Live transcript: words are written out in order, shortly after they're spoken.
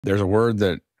There's a word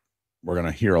that we're going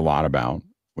to hear a lot about,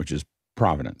 which is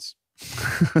provenance.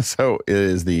 So it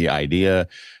is the idea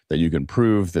that you can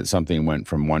prove that something went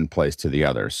from one place to the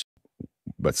other.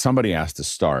 But somebody has to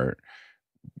start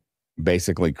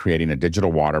basically creating a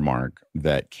digital watermark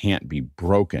that can't be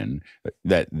broken.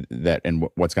 And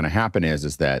what's going to happen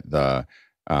is that the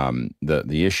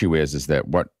issue is that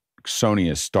what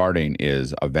Sony is starting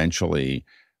is eventually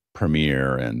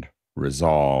Premiere and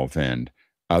Resolve and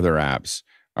other apps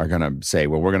are going to say,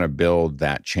 well, we're going to build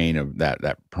that chain of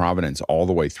that provenance all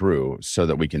the way through, so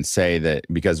that we can say that,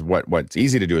 because what's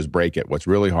easy to do is break it. What's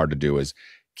really hard to do is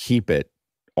keep it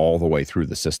all the way through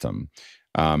the system.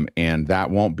 And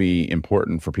that won't be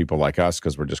important for people like us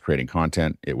because we're just creating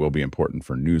content. It will be important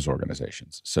for news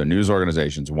organizations. So news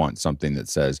organizations want something that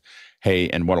says, hey,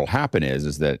 and what'll happen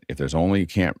is that if there's only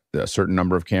a certain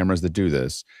number of cameras that do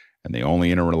this, and they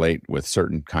only interrelate with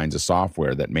certain kinds of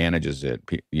software that manages it,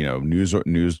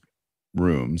 news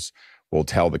rooms will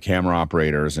tell the camera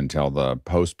operators and tell the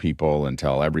post people and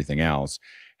tell everything else,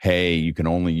 hey, you can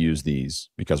only use these,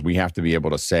 because we have to be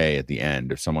able to say at the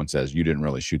end, if someone says you didn't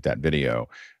really shoot that video,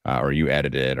 or you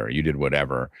edited, or you did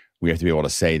whatever, we have to be able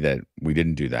to say that we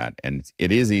didn't do that. And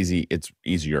it is easy. It's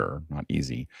easier, not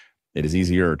easy. It is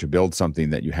easier to build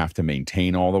something that you have to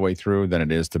maintain all the way through than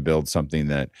it is to build something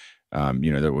that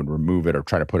that would remove it or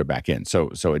try to put it back in.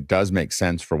 So it does make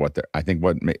sense for what I think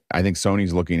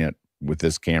Sony's looking at with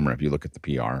this camera. If you look at the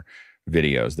PR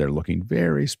videos, they're looking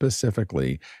very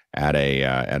specifically at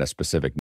a specific